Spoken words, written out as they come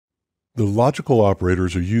The logical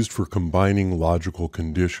operators are used for combining logical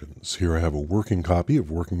conditions. Here I have a working copy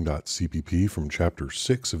of working.cpp from chapter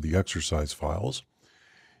 6 of the exercise files.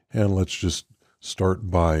 And let's just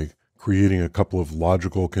start by creating a couple of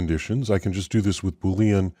logical conditions. I can just do this with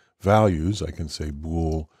Boolean values. I can say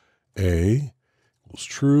bool A equals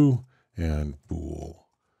true and bool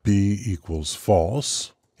B equals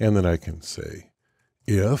false. And then I can say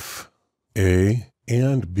if A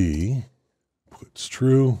and B puts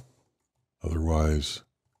true, otherwise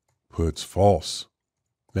puts false.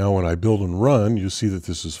 Now when I build and run, you see that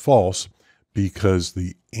this is false because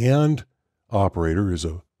the AND operator is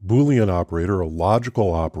a Boolean operator, a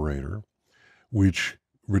logical operator, which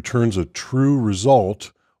returns a true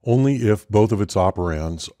result only if both of its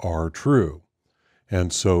operands are true.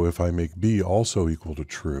 And so if I make B also equal to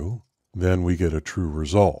true, then we get a true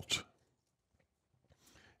result.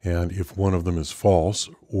 And if one of them is false,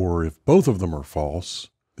 or if both of them are false,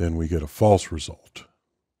 then we get a false result.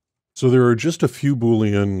 So there are just a few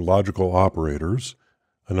Boolean logical operators.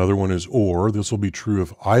 Another one is OR. This will be true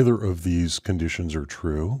if either of these conditions are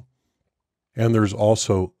true. And there's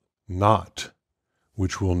also NOT,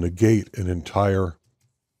 which will negate an entire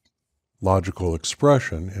logical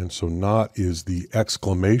expression. And so NOT is the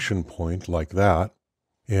exclamation point like that.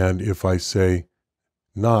 And if I say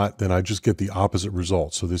NOT, then I just get the opposite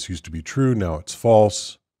result. So this used to be true, now it's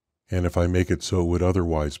false. And if I make it so it would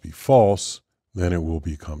otherwise be false, then it will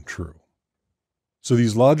become true. So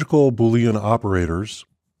these logical Boolean operators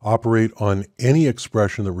operate on any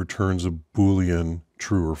expression that returns a Boolean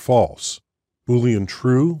true or false. Boolean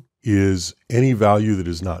true is any value that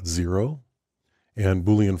is not 0, and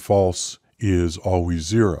Boolean false is always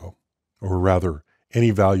 0, or rather,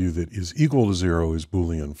 any value that is equal to 0 is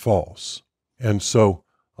Boolean false. And so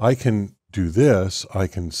I can do this. I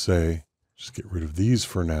can say, just get rid of these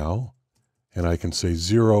for now, and I can say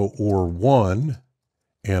 0 or 1,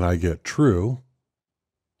 and I get true.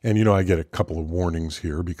 And I get a couple of warnings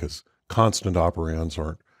here because constant operands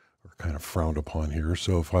are kind of frowned upon here.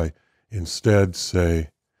 So if I instead say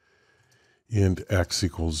int x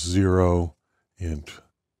equals 0, int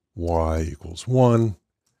y equals 1,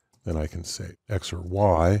 then I can say x or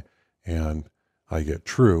y, and I get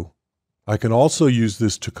true. I can also use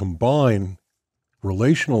this to combine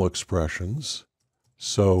relational expressions.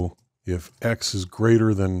 So if x is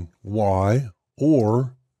greater than y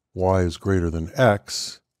or y is greater than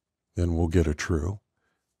x, then we'll get a true.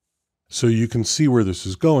 So you can see where this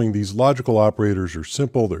is going. These logical operators are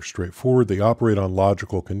simple, they're straightforward, they operate on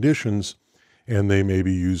logical conditions, and they may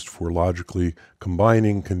be used for logically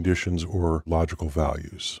combining conditions or logical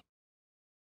values.